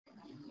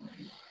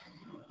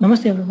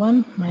Namaste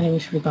everyone, my name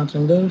is Srikanth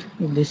Rangdal.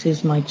 This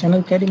is my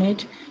channel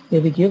CADiMate, where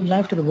we give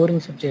life to the boring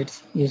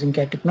subjects using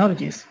CAD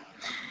technologies.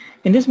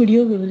 In this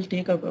video, we will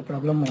take up a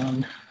problem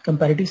on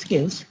comparative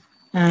scales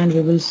and we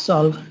will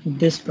solve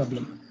this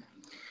problem.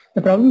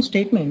 The problem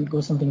statement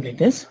goes something like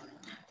this.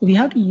 We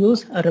have to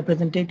use a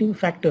representative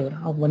factor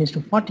of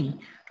 1:40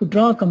 to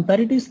draw a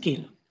comparative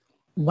scale.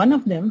 One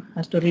of them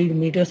has to read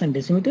meters and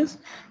decimeters,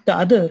 the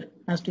other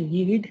has to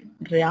read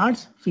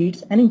yards,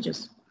 feet and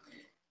inches.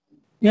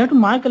 We have to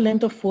mark a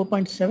length of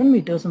 4.7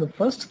 meters on the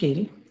first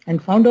scale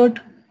and found out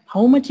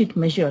how much it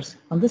measures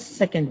on the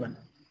second one.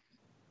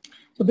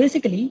 So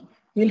basically,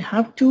 we'll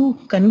have to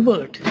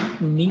convert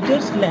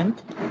meters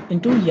length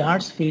into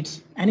yards,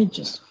 feet and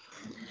inches.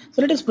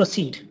 So let us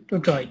proceed to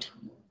draw it.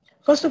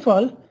 First of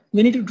all,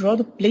 we need to draw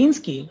the plane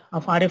scale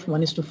of RF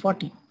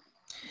 1:40.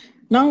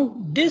 Now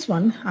this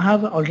one I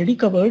have already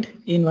covered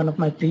in one of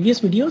my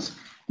previous videos,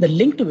 the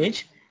link to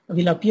which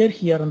will appear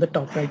here on the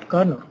top right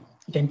corner.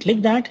 You can click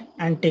that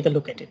and take a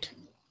look at it.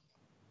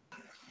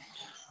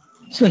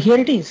 So here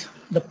it is,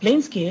 the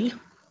plane scale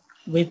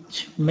which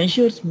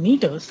measures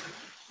meters,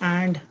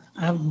 and I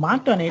have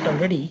marked on it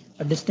already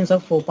a distance of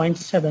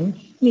 4.7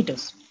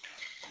 meters.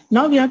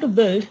 Now we have to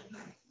build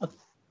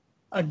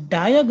a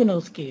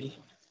diagonal scale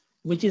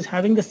which is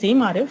having the same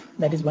RF,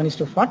 that is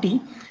 1:40,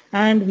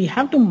 and we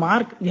have to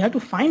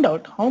find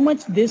out how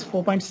much this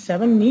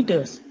 4.7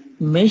 meters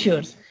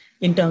measures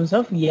in terms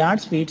of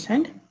yards, feet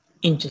and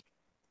inches.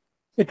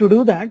 So to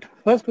do that,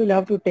 first we'll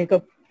have to take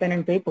up pen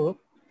and paper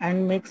and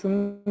make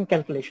some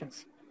calculations.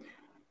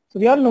 So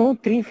we all know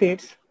 3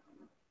 feet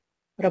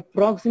are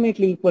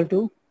approximately equal to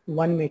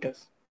 1 meters,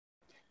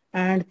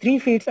 and 3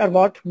 feet are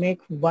what make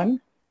 1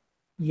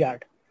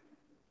 yard.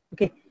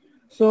 Okay,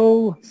 so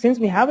since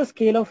we have a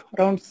scale of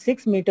around 6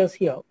 meters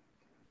here,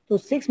 so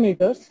 6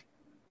 meters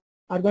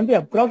are going to be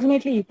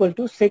approximately equal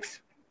to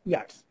 6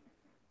 yards.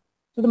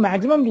 So the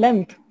maximum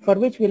length for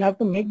which we'll have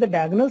to make the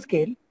diagonal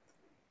scale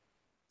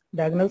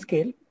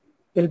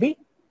will be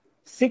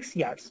 6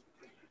 yards.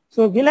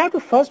 So we'll have to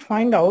first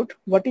find out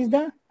what is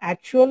the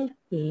actual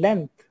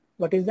length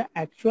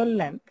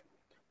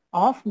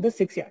of the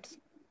 6 yards.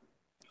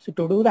 So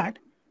to do that,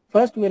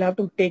 first we'll have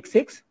to take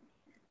 6,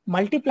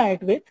 multiply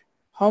it with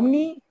how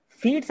many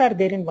feet are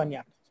there in 1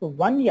 yard. So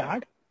 1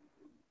 yard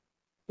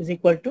is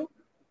equal to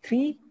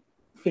 3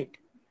 feet.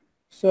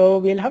 So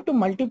we'll have to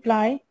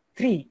multiply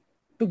 3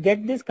 to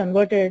get this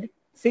converted.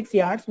 6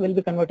 yards will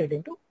be converted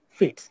into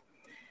feet.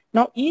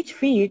 Now each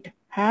feet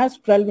has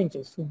 12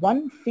 inches.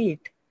 1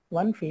 feet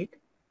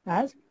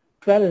has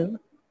 12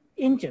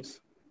 inches.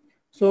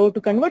 So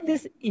to convert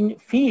this in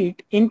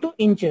feet into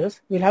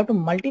inches, we'll have to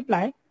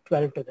multiply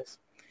 12 to this.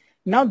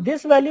 Now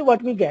this value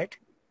what we get,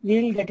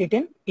 we'll get it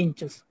in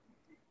inches.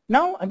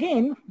 Now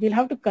again, we'll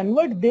have to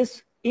convert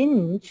this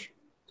inch.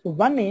 So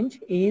 1 inch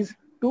is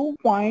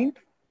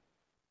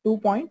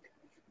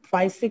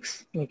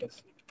 2.56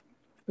 meters.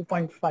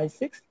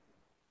 2.56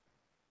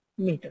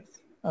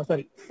 meters.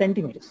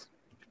 Centimeters.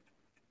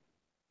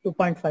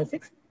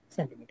 2.56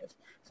 centimeters.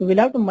 So we'll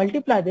have to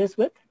multiply this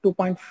with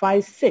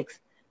 2.56,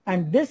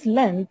 and this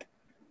length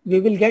we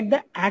will get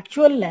the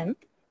actual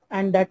length,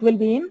 and that will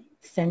be in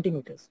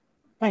centimeters.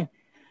 Fine.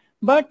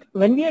 But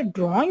when we are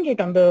drawing it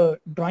on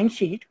the drawing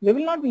sheet, we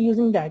will not be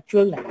using the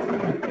actual length.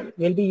 Fine.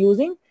 We'll be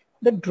using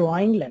the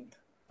drawing length.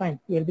 Fine.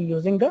 We'll be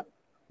using the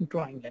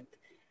drawing length.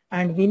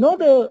 And we know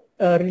the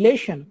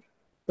relation,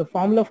 the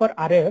formula for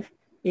RF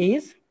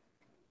is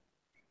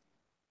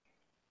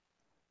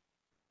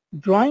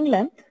drawing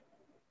length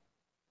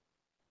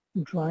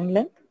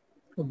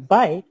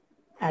by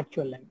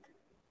actual length.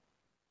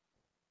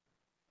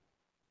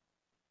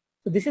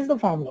 So this is the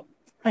formula.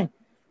 Fine.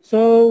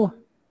 So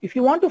if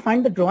you want to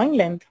find the drawing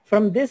length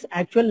from this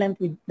actual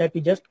length that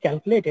we just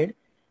calculated,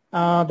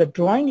 the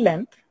drawing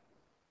length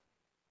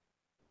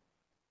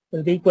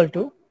will be equal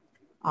to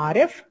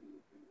RF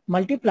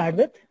multiplied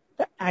with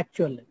the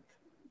actual length.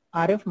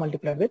 RF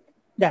multiplied with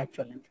the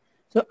actual length.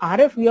 So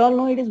RF, we all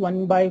know it is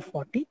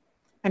 1/40,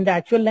 and the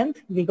actual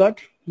length we got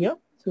here,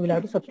 so we'll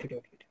have to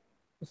substitute it.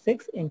 So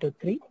 6 into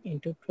 3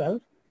 into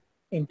 12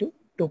 into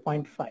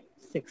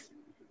 2.56.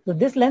 So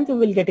this length we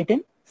will get it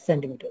in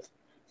centimeters.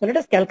 So let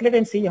us calculate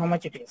and see how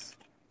much it is.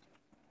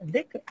 I'll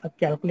take a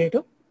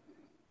calculator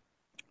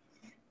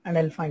and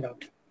I'll find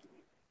out.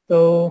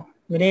 So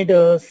we need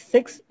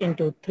 6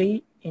 into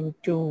 3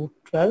 into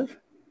 12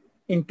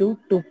 into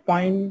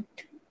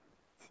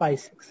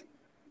 2.56.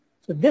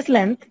 So this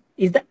length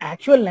is the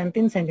actual length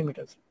in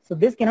centimeters. So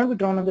this cannot be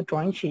drawn on the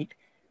drawing sheet,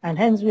 and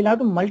hence we'll have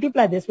to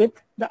multiply this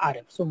with the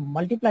RF. So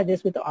multiply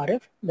this with the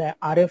RF. The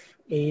RF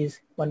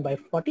is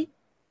 1/40.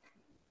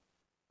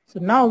 So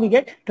now we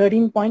get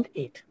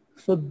 13.8.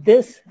 So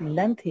this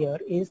length here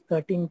is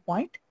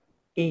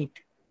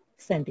 13.8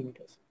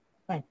 centimeters.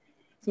 Fine.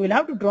 So we'll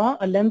have to draw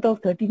a length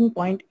of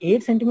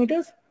 13.8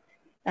 centimeters,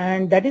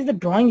 and that is the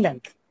drawing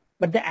length.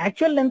 But the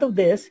actual length of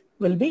this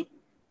will be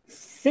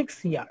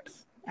 6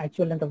 yards.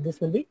 Actual length of this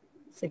will be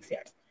 6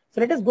 yards. So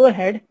let us go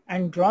ahead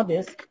and draw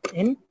this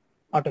in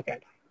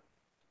AutoCAD.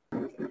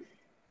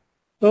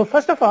 So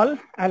first of all,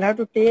 I'll have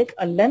to take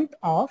a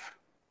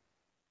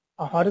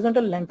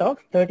horizontal length of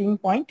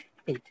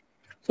 13.8.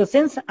 So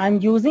since I'm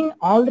using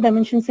all the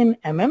dimensions in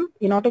mm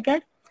in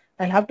AutoCAD,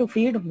 I'll have to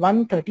feed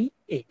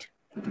 138.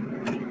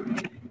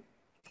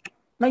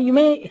 Now you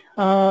may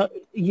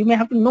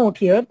have to note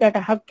here that I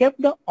have kept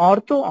the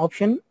ortho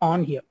option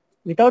on here.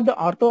 Without the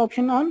ortho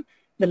option on,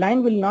 the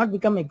line will not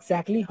become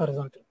exactly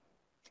horizontal.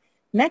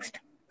 Next,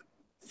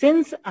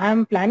 since I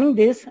am planning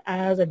this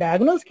as a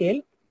diagonal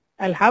scale,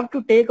 I'll have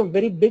to take a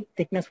very big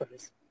thickness for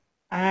this.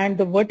 And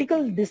the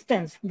vertical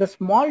distance, the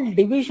small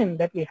division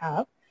that we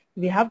have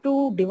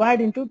to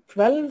divide into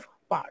 12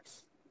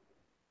 parts.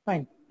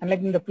 Fine. Unlike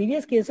in the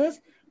previous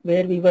cases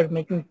where we were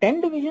making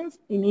 10 divisions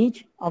in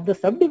each of the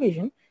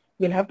subdivision,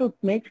 we'll have to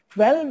make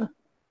 12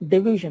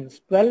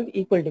 divisions, 12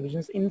 equal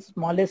divisions in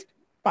smallest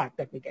part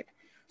that we get.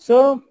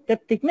 So the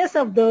thickness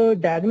of the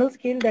diagonal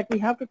scale that we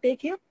have to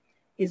take here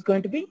is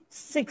going to be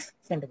 6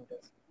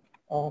 centimeters.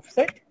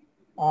 Offset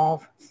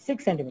of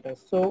 6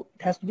 centimeters. So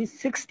it has to be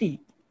 60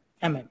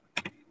 mm.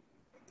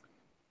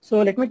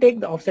 So let me take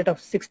the offset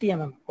of 60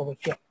 mm over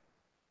here.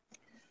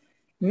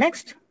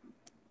 Next,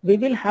 we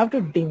will have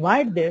to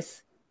divide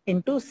this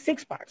into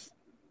 6 parts.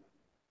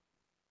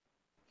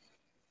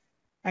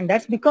 And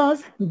that's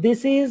because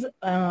this is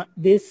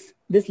this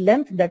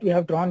length that we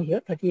have drawn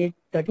here,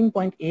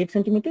 13.8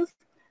 centimeters,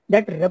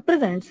 that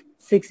represents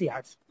 6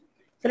 yards.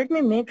 So let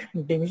me make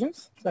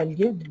divisions. So I'll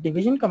give the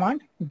division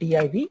command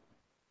div,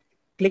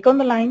 click on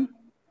the line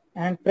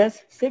and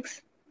press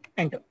 6,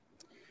 enter.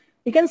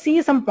 You can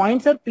see some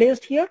points are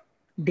placed here,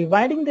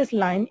 dividing this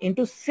line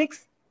into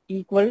 6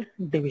 equal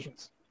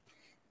divisions.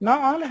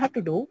 Now all I have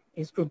to do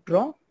is to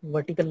draw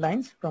vertical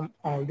lines from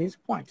all these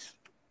points.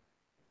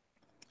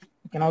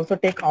 You can also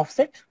take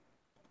offset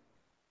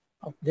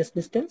of this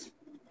distance.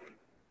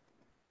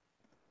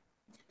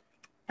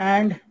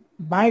 And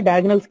my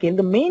diagonal scale,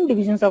 the main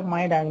divisions of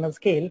my diagonal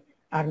scale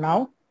are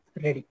now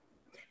ready.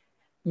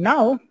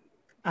 Now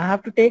I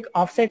have to take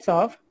offsets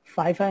of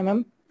 5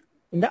 mm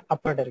in the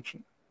upper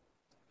direction.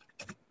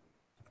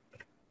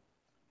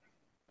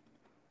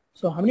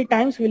 So how many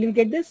times will we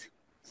get this?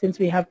 Since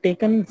we have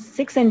taken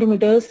 6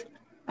 centimeters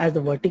as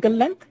the vertical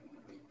length,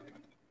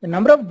 the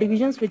number of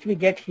divisions which we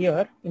get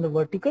here in the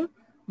vertical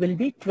will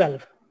be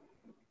 12.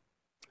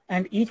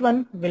 And each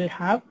one will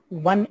have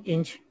 1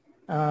 inch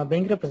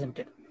being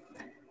represented.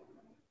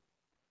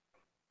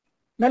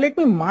 Now let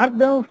me mark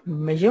the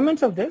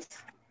measurements of this.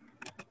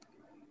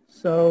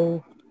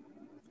 So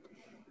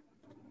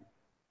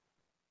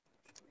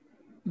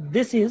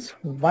this is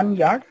 1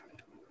 yard.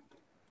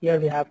 Here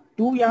we have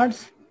 2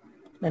 yards.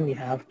 Then we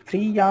have 3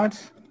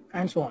 yards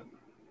and so on.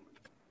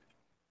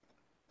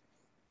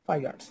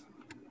 5 yards.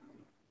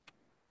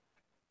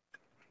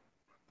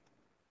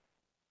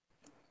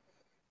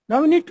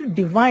 Now we need to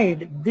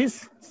divide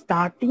this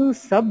starting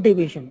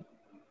subdivision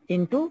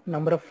into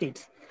number of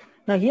feet.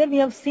 Now here we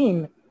have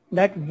seen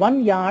that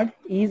 1 yard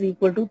is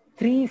equal to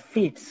 3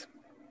 feet.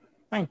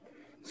 Fine.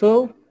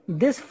 So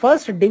this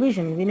first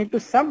division we need to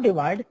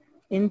subdivide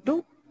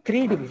into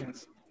 3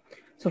 divisions.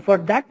 So for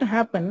that to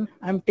happen,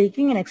 I'm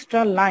taking an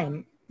extra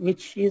line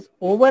which is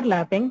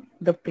overlapping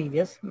the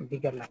previous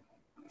bigger line.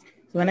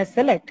 So when I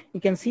select,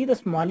 you can see the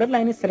smaller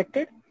line is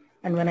selected,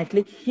 and when I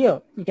click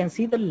here, you can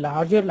see the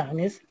larger line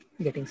is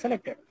getting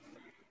selected.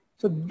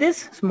 So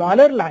this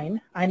smaller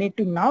line I need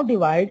to now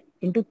divide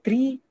into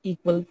 3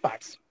 equal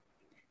parts.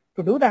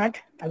 To do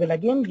that, I will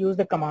again use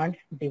the command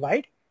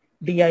divide,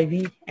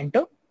 div,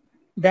 enter.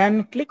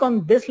 Then click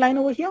on this line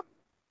over here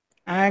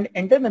and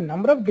enter the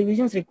number of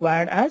divisions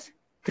required as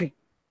 3.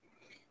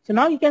 So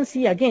now you can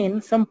see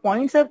again some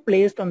points are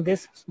placed on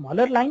this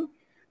smaller line,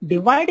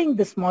 dividing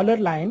the smaller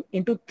line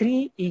into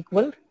 3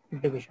 equal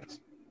divisions.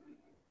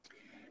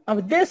 Now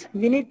with this,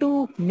 we need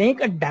to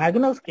make a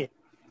diagonal scale.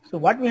 So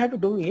what we have to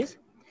do is,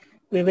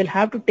 we will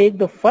have to take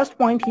the first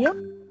point here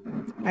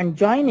and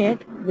join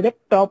it with the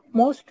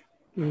topmost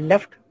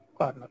left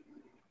corner.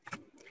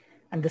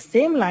 And the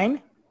same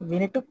line we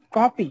need to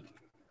copy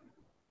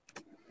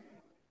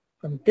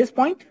from this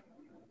point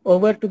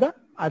over to the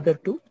other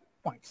 2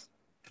 points.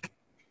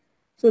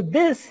 So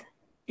this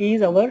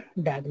is our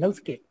diagonal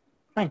scale.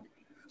 Fine.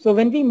 So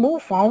when we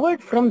move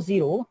forward from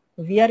 0,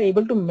 we are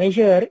able to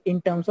measure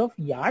in terms of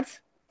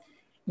yards.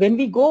 When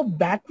we go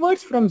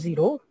backwards from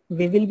 0,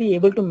 we will be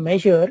able to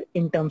measure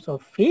in terms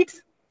of feet.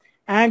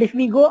 And if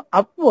we go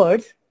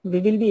upwards,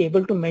 we will be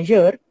able to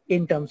measure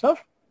in terms of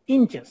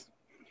inches.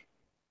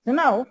 So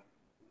now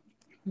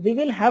we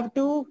will have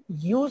to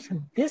use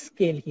this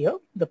scale here,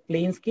 the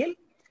plane scale,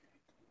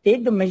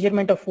 take the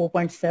measurement of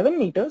 4.7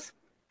 meters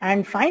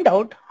and find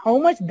out how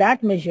much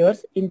that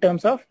measures in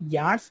terms of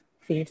yards,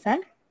 feet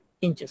and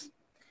inches.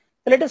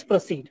 So let us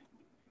proceed.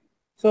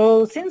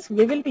 So since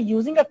we will be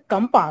using a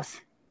compass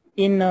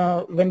in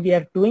when we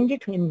are doing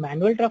it in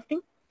manual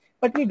drafting,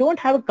 but we don't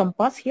have a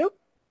compass here.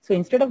 So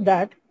instead of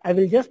that, I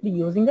will just be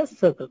using a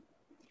circle.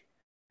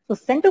 So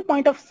center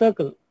point of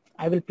circle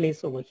I will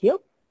place over here,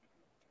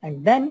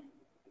 and then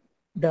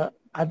the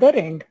other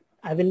end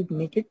I will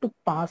make it to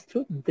pass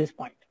through this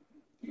point.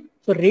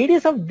 So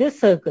radius of this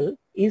circle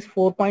is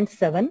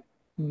 4.7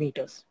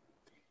 meters.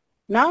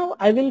 Now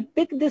I will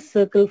pick this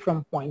circle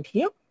from point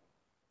here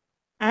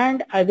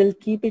and I will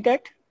keep it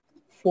at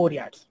 4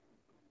 yards.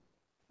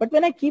 But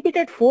when I keep it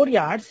at 4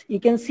 yards, you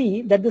can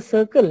see that the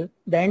circle,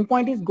 the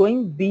endpoint is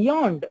going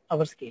beyond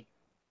our scale.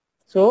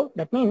 So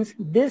that means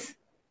this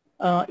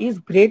is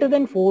greater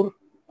than 4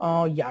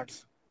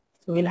 yards.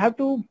 So we'll have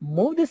to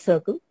move this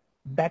circle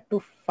back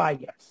to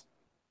 5 yards.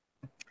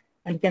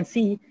 And you can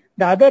see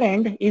the other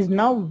end is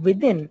now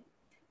within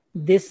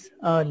this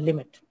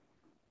limit.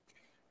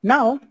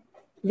 Now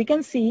we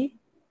can see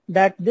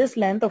that this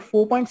length of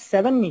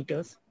 4.7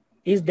 meters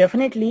is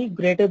definitely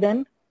greater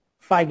than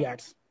 5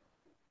 yards.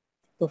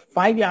 So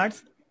 5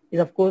 yards is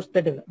of course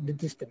the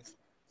distance.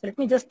 So let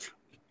me just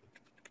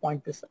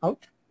point this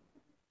out.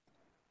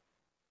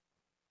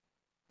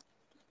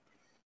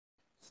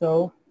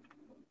 So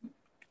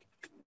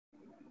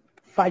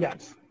 5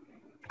 yards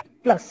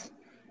plus.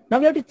 Now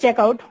we have to check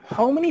out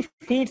how many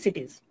feet it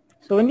is.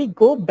 So when we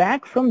go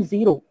back from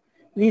 0,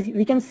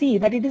 we can see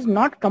that it is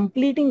not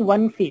completing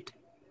 1 feet.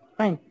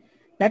 Fine.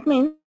 That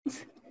means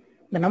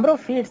the number of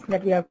feet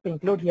that we have to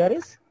include here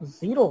is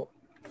 0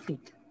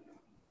 feet.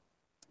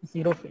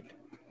 0 feet.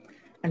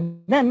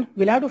 And then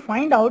we'll have to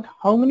find out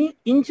how many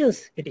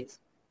inches it is.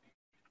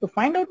 To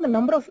find out the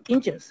number of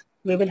inches,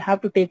 we will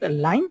have to take a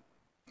line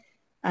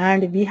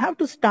and we have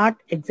to start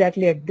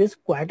exactly at this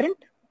quadrant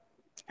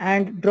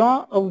and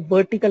draw a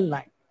vertical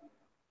line.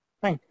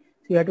 Fine.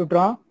 So you have to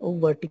draw a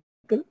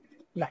vertical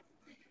line.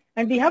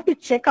 And we have to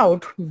check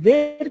out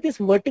where this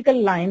vertical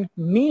line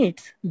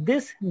meets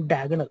this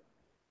diagonal.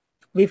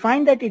 We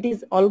find that it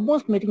is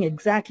almost meeting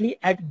exactly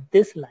at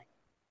this line.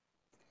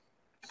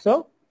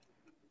 So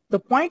the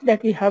point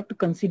that we have to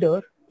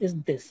consider is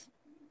this.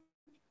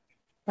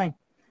 Fine.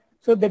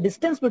 So the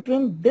distance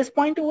between this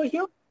point over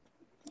here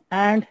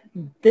and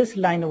this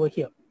line over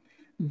here,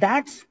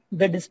 that's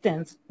the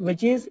distance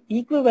which is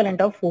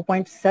equivalent of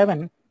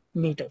 4.7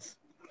 meters.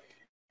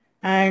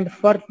 And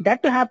for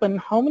that to happen,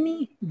 how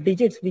many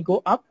digits we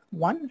go up?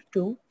 1,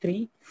 2,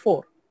 3,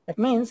 4. That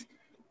means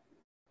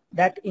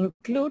that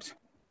includes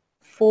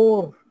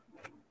 4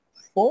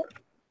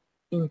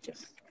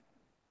 inches.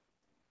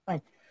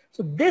 Fine.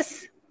 So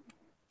this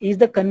is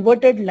the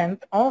converted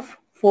length of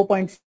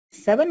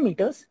 4.7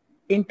 meters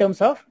in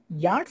terms of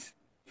yards,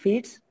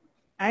 feet,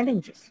 and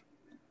inches.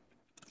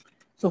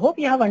 So hope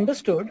you have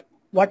understood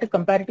what a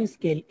comparative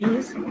scale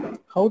is,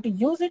 how to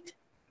use it,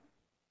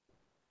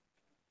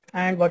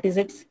 and what is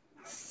its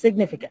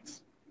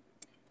significance.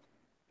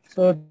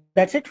 So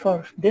that's it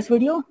for this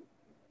video.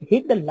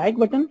 Hit the like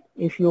button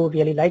if you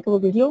really like our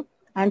video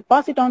and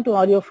pass it on to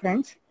all your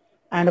friends.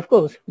 And of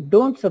course,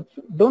 don't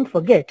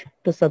forget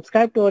to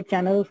subscribe to our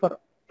channel for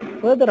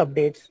further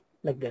updates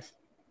like this.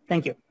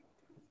 Thank you.